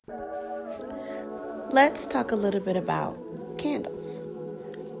Let's talk a little bit about candles.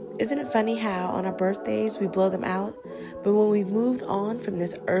 Isn't it funny how on our birthdays we blow them out, but when we moved on from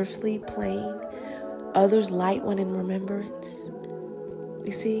this earthly plane, others light one in remembrance?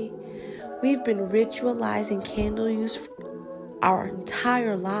 You see, we've been ritualizing candle use our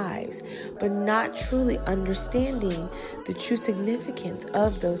entire lives, but not truly understanding the true significance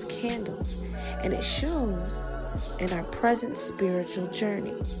of those candles. And it shows in our present spiritual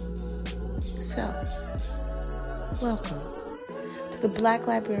journey. So, welcome to the Black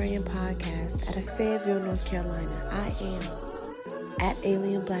Librarian Podcast out of Fayetteville, North Carolina. I am at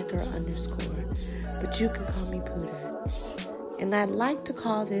AlienBlackGirl_, but you can call me Puda. And I'd like to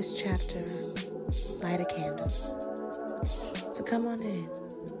call this chapter Light a Candle. So come on in.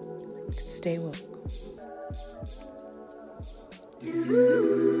 Stay woke.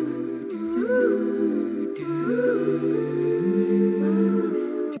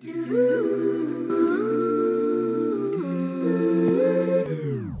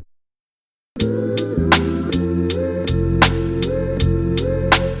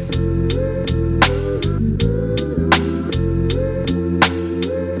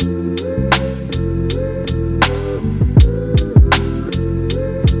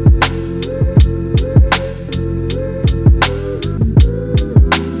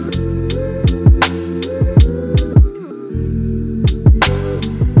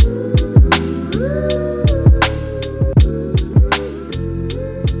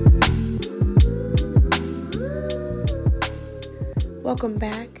 Welcome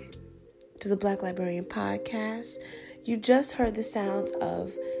back to the Black Librarian Podcast. You just heard the sounds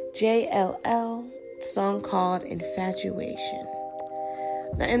of JLL, song called Infatuation.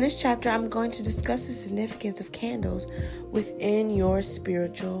 Now in this chapter, I'm going to discuss the significance of candles within your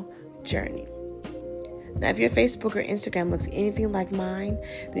spiritual journey. Now, if your Facebook or Instagram looks anything like mine,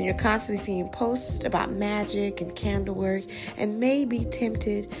 then you're constantly seeing posts about magic and candle work and may be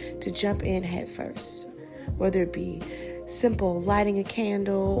tempted to jump in head first, whether it be simple lighting a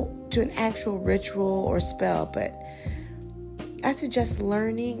candle to an actual ritual or spell. But I suggest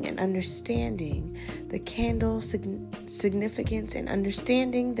learning and understanding the candle significance and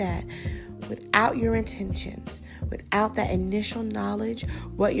understanding that without your intentions, without that initial knowledge,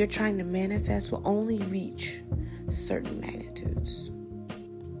 what you're trying to manifest will only reach certain magnitudes.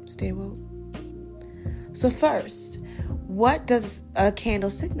 Stay woke. So first, what does a candle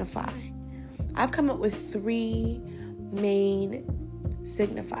signify? I've come up with 3 main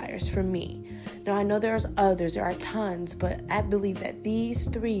signifiers for me. Now, I know there's others, there are tons, but I believe that these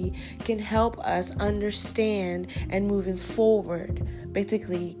 3 can help us understand and moving forward,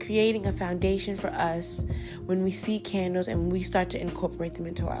 basically creating a foundation for us when we see candles and we start to incorporate them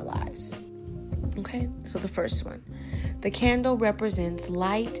into our lives. Okay, so the first one, the candle represents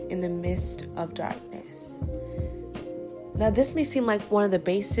light in the midst of darkness. Now, this may seem like one of the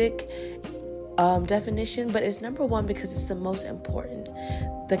basic definition, but it's number 1 because it's the most important.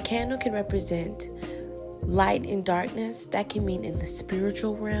 The candle can represent light in darkness. That can mean in the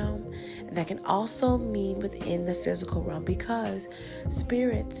spiritual realm, and that can also mean within the physical realm, because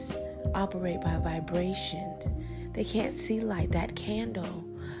spirits operate by vibrations. They can't see light. That candle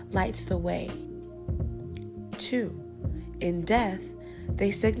lights the way. 2, in death,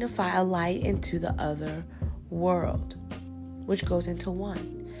 they signify a light into the other world, which goes into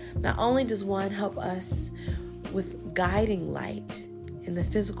 1. Not only does 1 help us with guiding light in the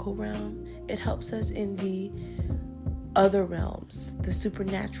physical realm, it helps us in the other realms, the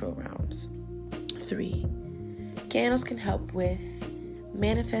supernatural realms. 3, candles can help with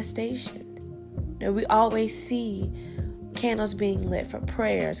manifestation. Now, we always see candles being lit for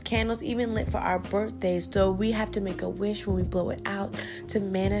prayers, candles even lit for our birthdays, so we have to make a wish when we blow it out to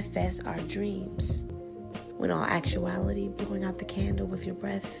manifest our dreams. When all actuality, blowing out the candle with your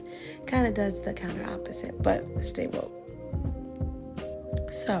breath kind of does the counter opposite, but stay woke.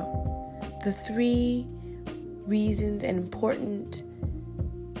 So, the 3 reasons and important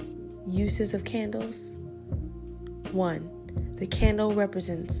uses of candles. 1, the candle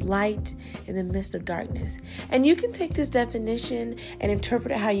represents light in the midst of darkness. And you can take this definition and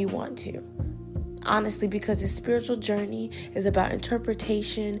interpret it how you want to. Honestly, because the spiritual journey is about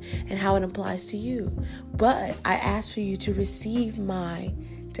interpretation and how it applies to you. But I ask for you to receive my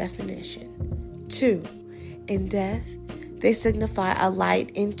definition. 2, in death, they signify a light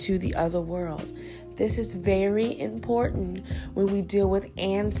into the other world. This is very important when we deal with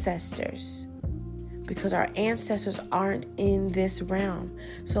ancestors, because our ancestors aren't in this realm.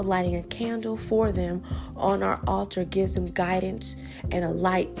 So lighting a candle for them on our altar gives them guidance and a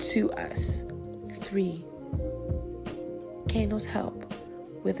light to us. 3, candles help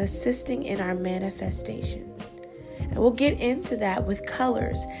with assisting in our manifestation. And we'll get into that with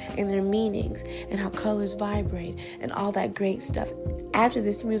colors and their meanings and how colors vibrate and all that great stuff after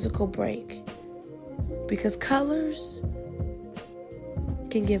this musical break. Because colors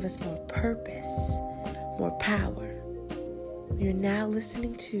can give us more purpose, more power. You're now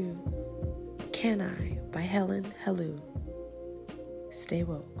listening to Can I by Helen Helou. Stay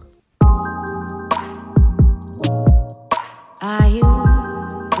woke. Are you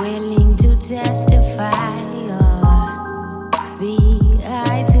willing to testify or be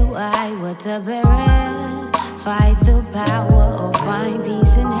eye to eye with the barrel? Fight the power or find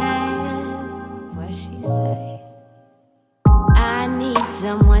peace in hell? What she say? I need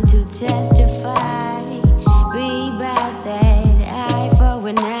someone to testify. Be about that eye for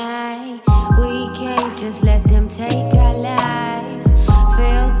an eye. We can't just let them take our lives.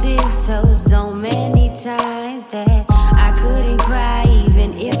 Felt this so many times that I couldn't cry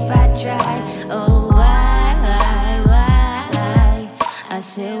even if I tried. Oh, why? I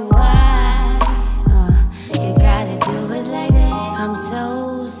said, why? You gotta do it like that. I'm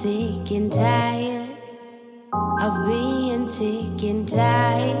so sick and tired of being sick and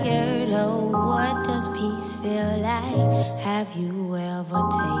tired. Oh, what does peace feel like? Have you ever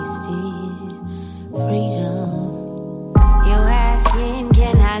tasted freedom? You're asking,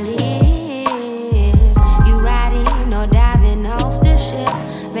 can I live? You riding or diving off the ship?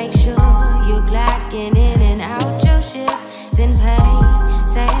 Make sure you're clocking in and out your shift. Then pay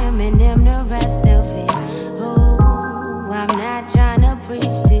Sam and them the rest of it. Oh, I'm not trying to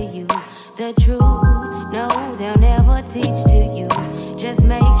preach to you the truth. No, they'll never teach to you. Just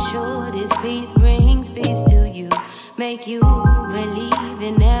make sure this peace brings peace to you. Make you believe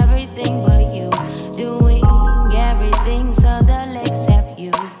in everything but you. Doing everything so they'll accept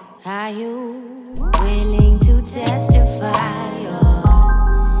you. Are you willing to testify or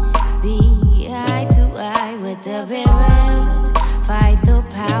be eye to eye with the barrel? Fight the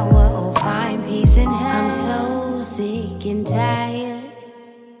power or find peace in hell. I'm so sick and tired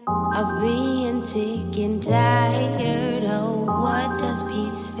of being sick and tired. Oh, what does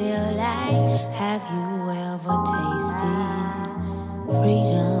peace feel like? Have you ever tasted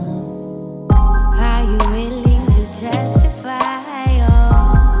freedom? Are you willing to testify?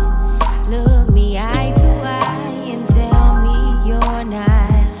 Oh, look me eye to eye and tell me you're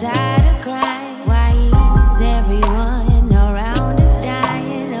not tired of crying. Why is everyone around us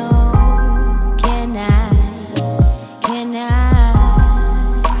dying? Oh, can I?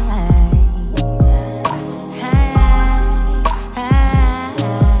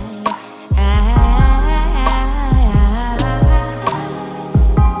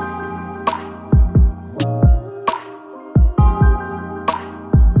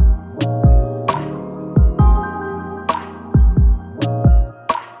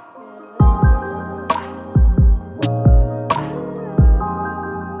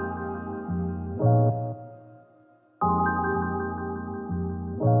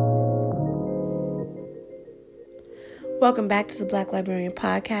 Welcome back to the Black Librarian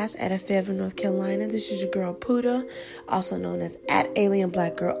Podcast at Fayetteville, North Carolina. This is your girl Puda, also known as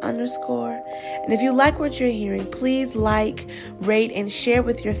 @AlienBlackGirl_. And if you like what you're hearing, please like, rate, and share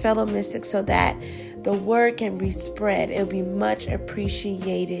with your fellow mystics so that the word can be spread. It'll be much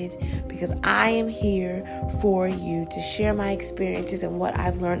appreciated because I am here for you to share my experiences and what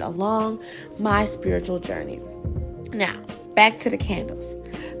I've learned along my spiritual journey. Now, back to the candles.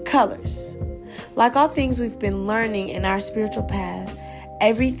 Colors. Like all things we've been learning in our spiritual path,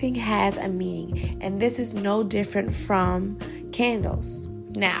 everything has a meaning, and this is no different from candles.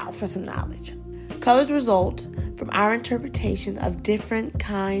 Now, for some knowledge. Colors result from our interpretation of different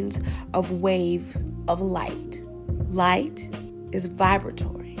kinds of waves of light. Light is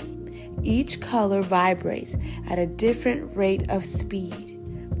vibratory. Each color vibrates at a different rate of speed.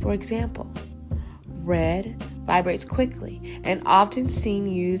 For example, red vibrates quickly and often seen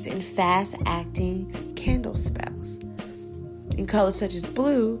used in fast-acting candle spells. And colors such as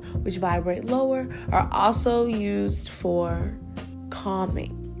blue, which vibrate lower, are also used for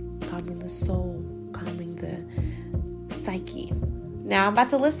calming the soul, calming the psyche. Now, I'm about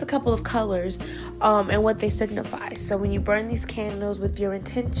to list a couple of colors and what they signify. So when you burn these candles with your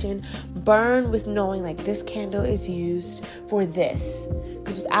intention, burn with knowing like this candle is used for this.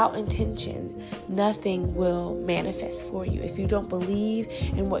 Because without intention, nothing will manifest for you. If you don't believe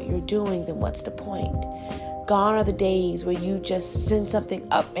in what you're doing, then what's the point? Gone are the days where you just send something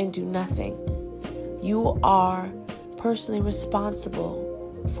up and do nothing. You are personally responsible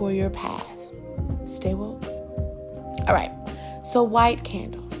for your path. Stay woke. All right. So white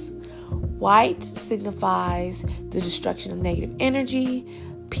candles. White signifies the destruction of negative energy,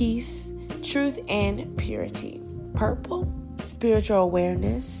 peace, truth, and purity. Purple, spiritual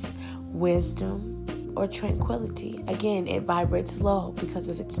awareness, wisdom, or tranquility. Again, it vibrates low because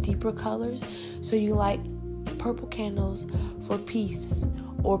of its deeper colors. So you light purple candles for peace,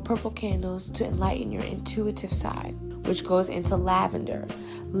 or purple candles to enlighten your intuitive side, which goes into lavender.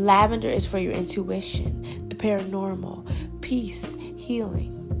 Lavender is for your intuition, the paranormal, peace,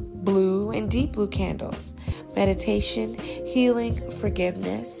 healing. Blue and deep blue candles, meditation, healing,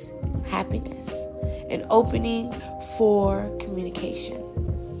 forgiveness, happiness, an opening for communication.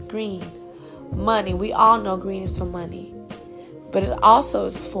 Green, money. We all know green is for money, but it also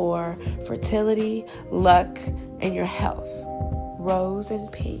is for fertility, luck, and your health. Rose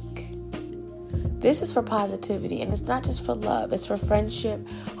and pink. This is for positivity, and it's not just for love. It's for friendship,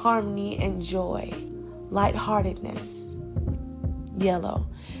 harmony, and joy. Lightheartedness. Yellow.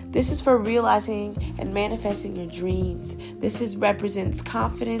 This is for realizing and manifesting your dreams. This represents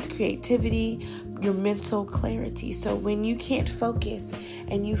confidence, creativity, your mental clarity. So when you can't focus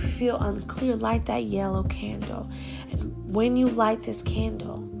and you feel unclear, light that yellow candle. And when you light this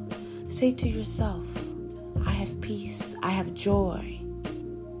candle, say to yourself, I have peace, I have joy.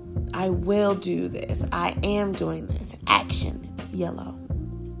 I will do this. I am doing this. Action, yellow.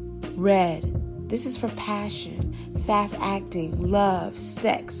 Red. This is for passion, fast acting, love,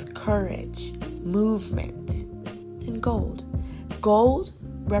 sex, courage, movement. And gold. Gold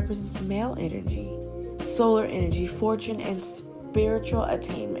represents male energy, solar energy, fortune, and spiritual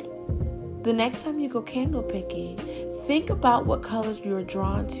attainment. The next time you go candle picking, think about what colors you're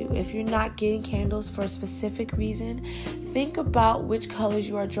drawn to. If you're not getting candles for a specific reason, think about which colors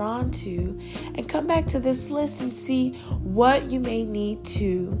you are drawn to and come back to this list and see what you may need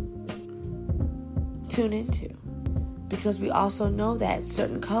to tune into. Because we also know that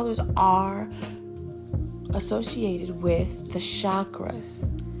certain colors are associated with the chakras.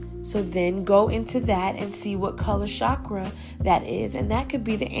 So then go into that and see what color chakra that is, and that could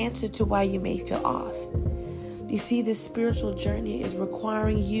be the answer to why you may feel off. You see, this spiritual journey is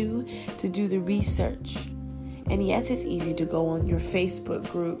requiring you to do the research. And yes, it's easy to go on your Facebook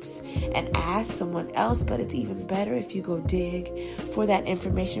groups and ask someone else, but it's even better if you go dig for that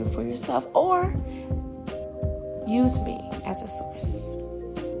information for yourself, or use me as a source.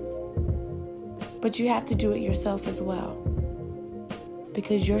 But you have to do it yourself as well,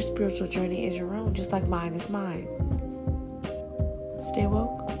 because your spiritual journey is your own, just like mine is mine. Stay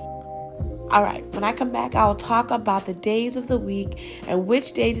woke. All right, when I come back, I'll talk about the days of the week and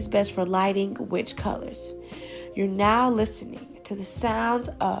which days is best for lighting which colors. You're now listening to the sounds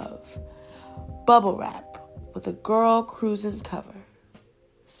of bubble wrap with a girl cruising cover.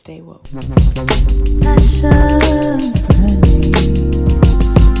 Stay woke. Passions burning,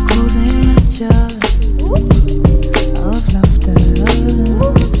 cruising with joy of laughter, and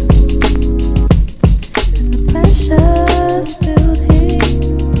the pleasures building,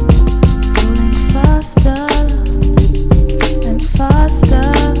 feeling faster and faster,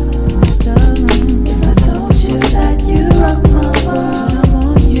 faster. If I told you that you rock my world, I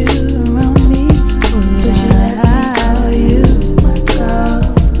want you around me. Would you let me call you my girl?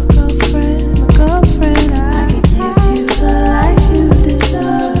 Girlfriend, I could give you the life you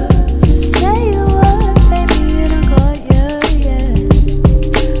deserve. Just say a word, baby, and I'll call you, yeah.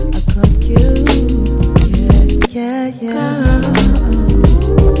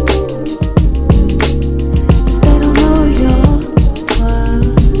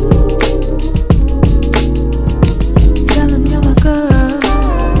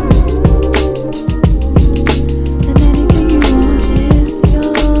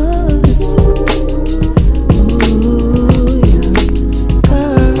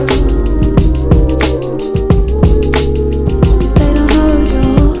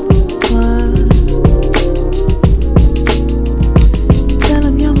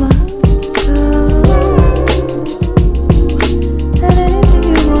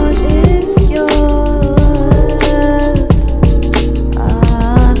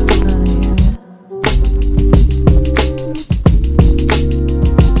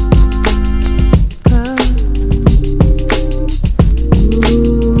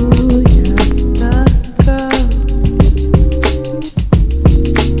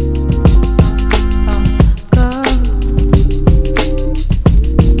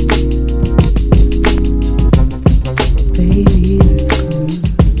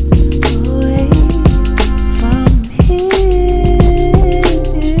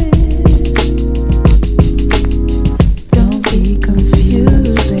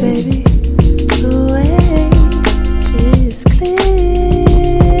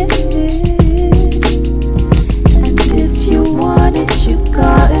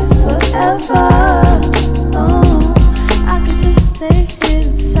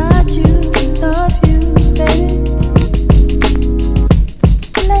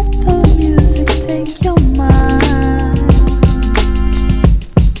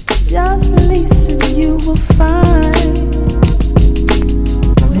 will find.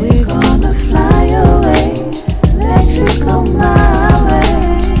 We're gonna fly away, let you go my way.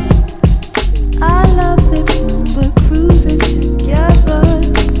 I love it when we're cruising together.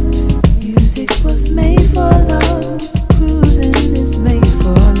 Music was made for love, cruising is made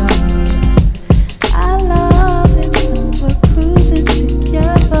for love. I love it when we're cruising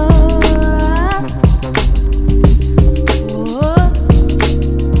together.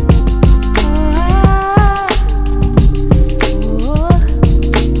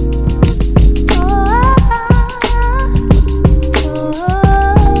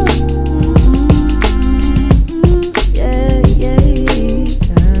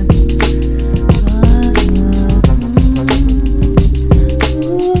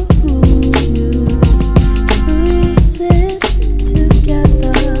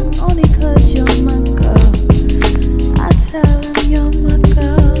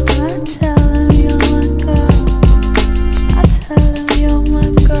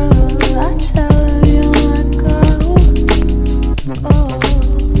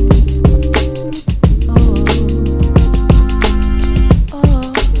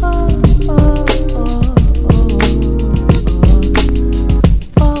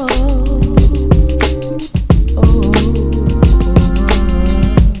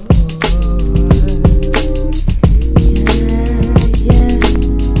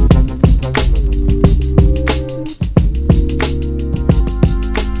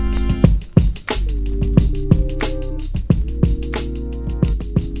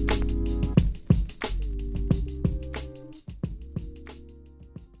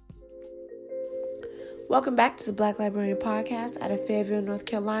 Welcome back to the Black Librarian Podcast out of Fayetteville, North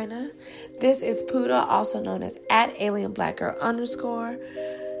Carolina. This is Puda, also known as @AlienBlackGirl_.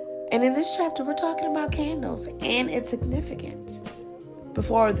 And in this chapter, we're talking about candles and its significance.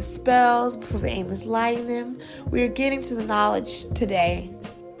 Before the spells, before the aim is lighting them, we are getting to the knowledge today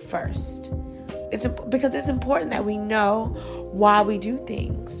first. Because it's important that we know why we do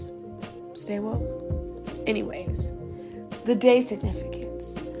things. Stay woke. Anyways, the day significance.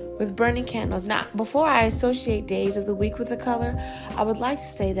 With burning candles. Now, before I associate days of the week with a color, I would like to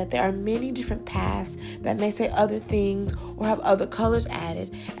say that there are many different paths that may say other things or have other colors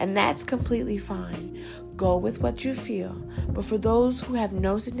added, and that's completely fine. Go with what you feel. But for those who have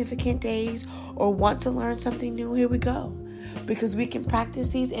no significant days or want to learn something new, here we go. Because we can practice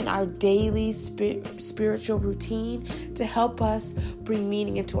these in our daily spiritual routine to help us bring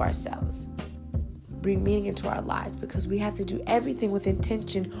meaning into ourselves. Bring meaning into our lives, because we have to do everything with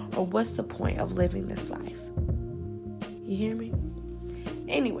intention, or what's the point of living this life? You hear me?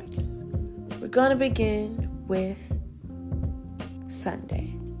 Anyways, we're going to begin with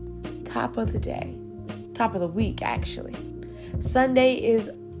Sunday. Top of the day. Top of the week, actually. Sunday is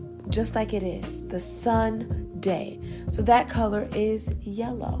just like it is, the sun day. So that color is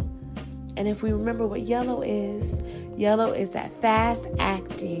yellow. And if we remember what yellow is that fast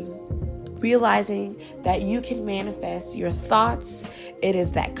acting, realizing that you can manifest your thoughts. It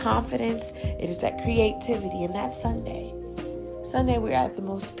is that confidence. It is that creativity. And that's Sunday. Sunday, we're at the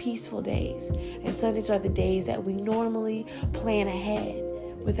most peaceful days. And Sundays are the days that we normally plan ahead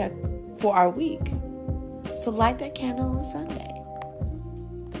for our week. So light that candle on Sunday.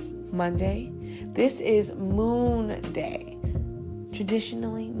 Monday, this is Moon Day,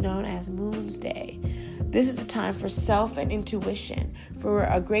 traditionally known as Moon's Day. This is the time for self and intuition, for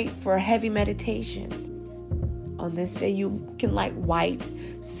a heavy meditation. On this day, you can light white,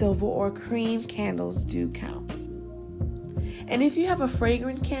 silver, or cream candles do count. And if you have a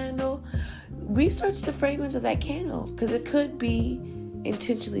fragrant candle, research the fragrance of that candle, because it could be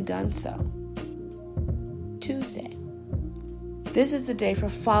intentionally done so. Tuesday. This is the day for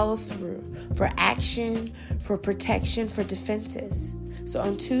follow through, for action, for protection, for defenses. So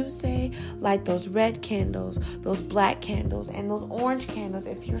on Tuesday, light those red candles, those black candles, and those orange candles.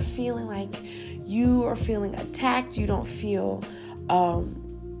 If you're feeling like you are feeling attacked, you don't feel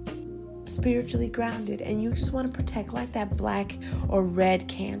spiritually grounded, and you just want to protect, like that black or red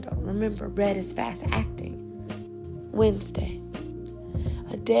candle. Remember, red is fast acting. Wednesday,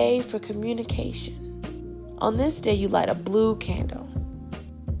 a day for communication. On this day, you light a blue candle.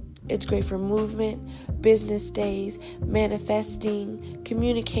 It's great for movement, business days, manifesting,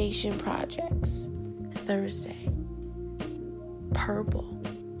 communication projects. Thursday, purple.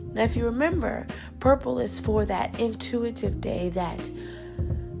 Now, if you remember, purple is for that intuitive day, that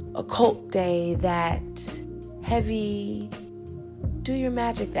occult day, that heavy, do your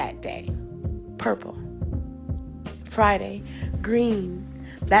magic that day. Purple. Friday, green,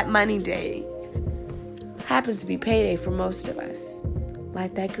 that money day. Happens to be payday for most of us.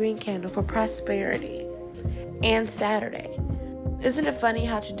 Light that green candle for prosperity. and Saturday. Isn't it funny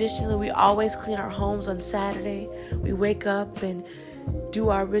how traditionally we always clean our homes on Saturday? We wake up and do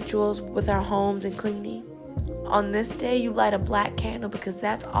our rituals with our homes and cleaning. On this day, you light a black candle because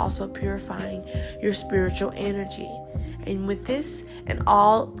that's also purifying your spiritual energy. And with this and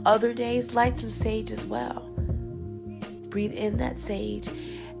all other days, light some sage as well. Breathe in that sage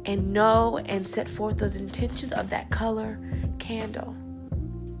and know and set forth those intentions of that color candle,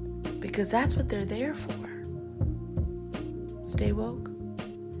 because that's what they're there for. Stay woke.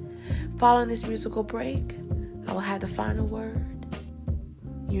 Following this musical break, I will have the final word.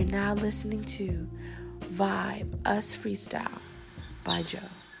 You're now listening to Vibe Us Freestyle by Joe.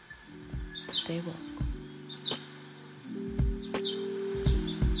 Stay woke.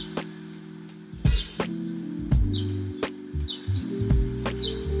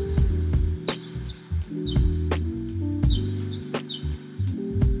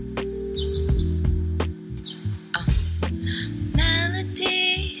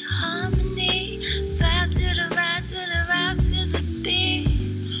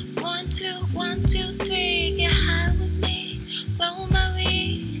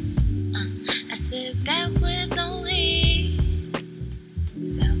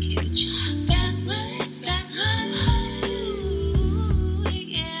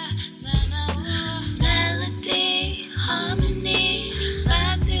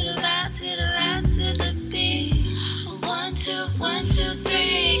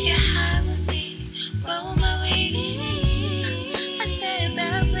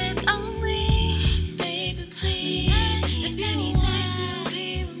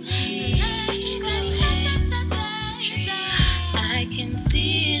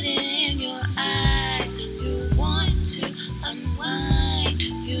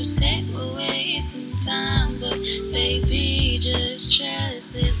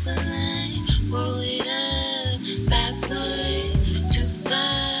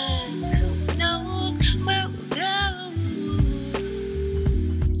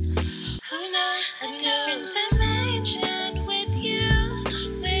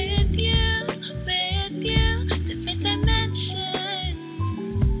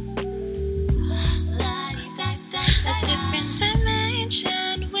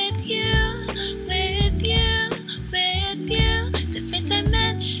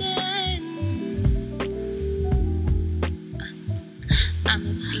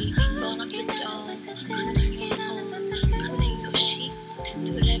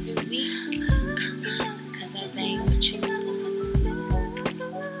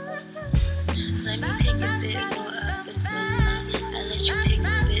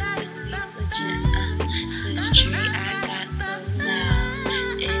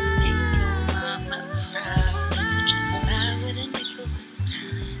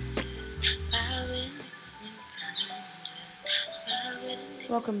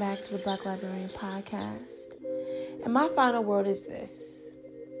 Welcome back to the Black Librarian Podcast. And my final word is this.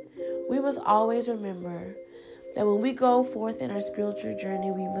 We must always remember that when we go forth in our spiritual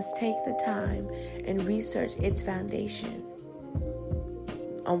journey, we must take the time and research its foundation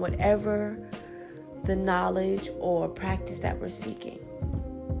on whatever the knowledge or practice that we're seeking.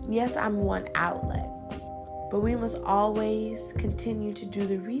 Yes, I'm one outlet, but we must always continue to do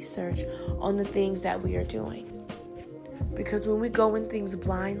the research on the things that we are doing. Because when we go in things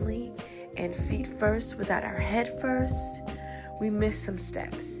blindly and feet first without our head first, we miss some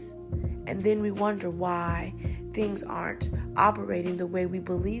steps. And then we wonder why things aren't operating the way we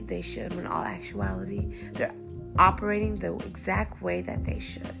believe they should, when in all actuality, they're operating the exact way that they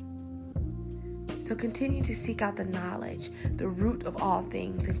should. So continue to seek out the knowledge, the root of all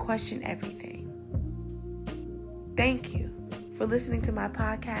things, and question everything. Thank you for listening to my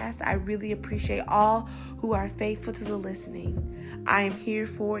podcast. I really appreciate all who are faithful to the listening. I am here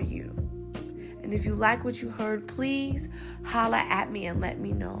for you. And if you like what you heard, please holla at me and let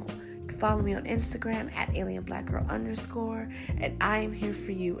me know. You can follow me on Instagram at alienblackgirl_, and I am here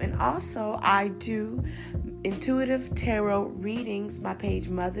for you. And also, I do intuitive tarot readings, my page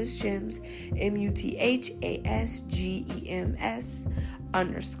Mother's Gems, MUTHASGEMS_.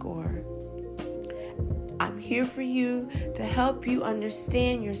 I'm here for you to help you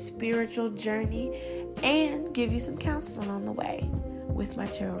understand your spiritual journey and give you some counseling on the way with my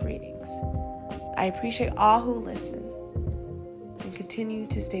tarot readings. I appreciate all who listen, and continue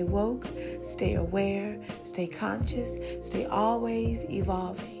to stay woke, stay aware, stay conscious, stay always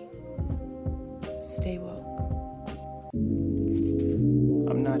evolving. Stay woke.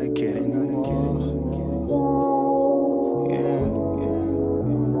 I'm not a kid anymore.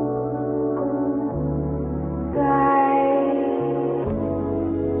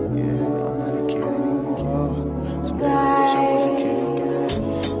 I'm not a kid anymore.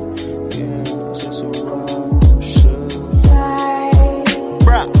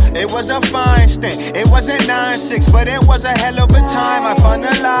 was a fine stint. It wasn't 9-6, but it was a hell of a time. I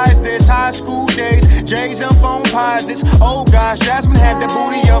finalized this high school days, J's and phone posits. Oh gosh, Jasmine had the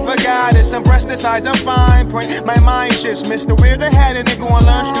booty of a goddess. Impressed the size of fine print. My mind shifts. Mr. Weirder had a nigga on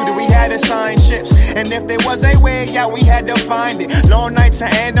lunch duty. We had to sign ships, and if there was a way out, we had to find it. Long nights of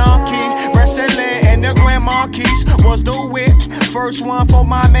anarchy, wrestling in the Grand Marquis was the whip. First one for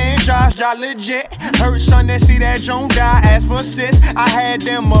my man Josh, y'all legit. Hurt son that see that Joan die. As for sis, I had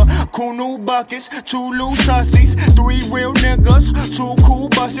them cool new buckets, 2 loose hussies, 3 real niggas, 2 cool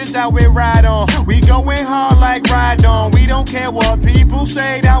buses out we ride on. We going hard like ride on. We don't care what people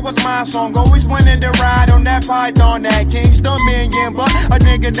say, that was my song. Always wanted to ride on that python, that King's Dominion, but a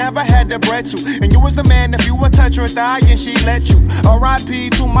nigga never had the bread to. And you was the man if you would touch her thigh and she let you.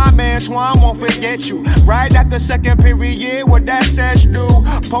 R.I.P. to my man Twan, won't forget you. Right after second period, what that says do.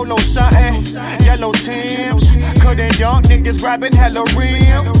 Polo something, yellow Timbs. Couldn't dunk, niggas grabbing hella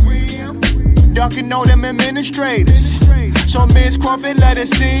rim. Dunking on them administrators. So Miss Crawford let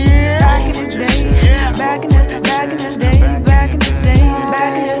us in. Back in the day, back in the day, back in the day, back in the day,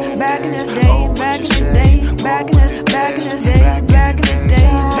 back in the day, back in the day, back in the day, back in the day, back in the day,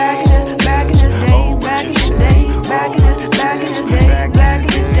 back in the day, back in the day, back in the day, back in the day, back in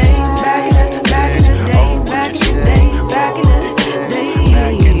the day, back in the day, back in the day, back in the day, back in the day,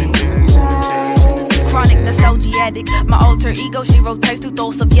 back in the day. Chronic nostalgia addict, my alter ego, she rotates through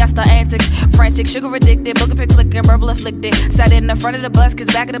thoughts of yester antics. Frantic, sugar addicted, booger pick flicking, verbal afflicted. Sat in the front of the bus, cause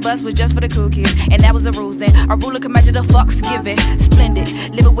back of the bus was just for the cool kids. And that was the rules then. A ruler could measure the fucks given. Splendid,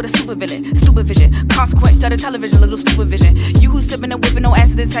 living with a super villain, stupid vision. Consequence, shut the television, little stupid vision. You who's sipping and whipping, no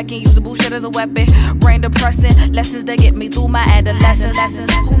acid and taking, use a bullshit as a weapon. Brain depressing, lessons that get me through my adolescence.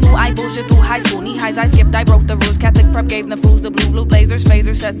 Who knew I bullshit through high school? Knee highs, I skipped, I broke the rules. Catholic prep gave them fools the blue blazers,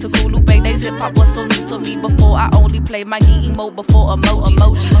 phasers set to cool loop. Days hip hop was so new to me before. I only played my emo before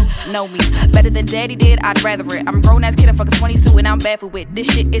emojis. Know me better than daddy did, I'd rather it. I'm a grown ass kid, I'm fucking 22 and I'm bad for it. This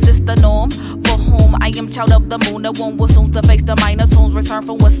shit is just the norm. For whom I am child of the moon, the one will soon to face the minor tunes. Return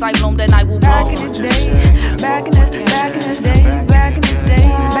from what I bloom, then I will blossom. Back in the day, back in the day, back in the day, back in the day,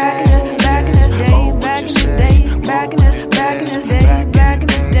 back in the day, back in the day, back in the day, back in the day, back in the day, back in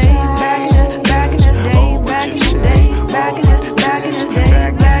the day.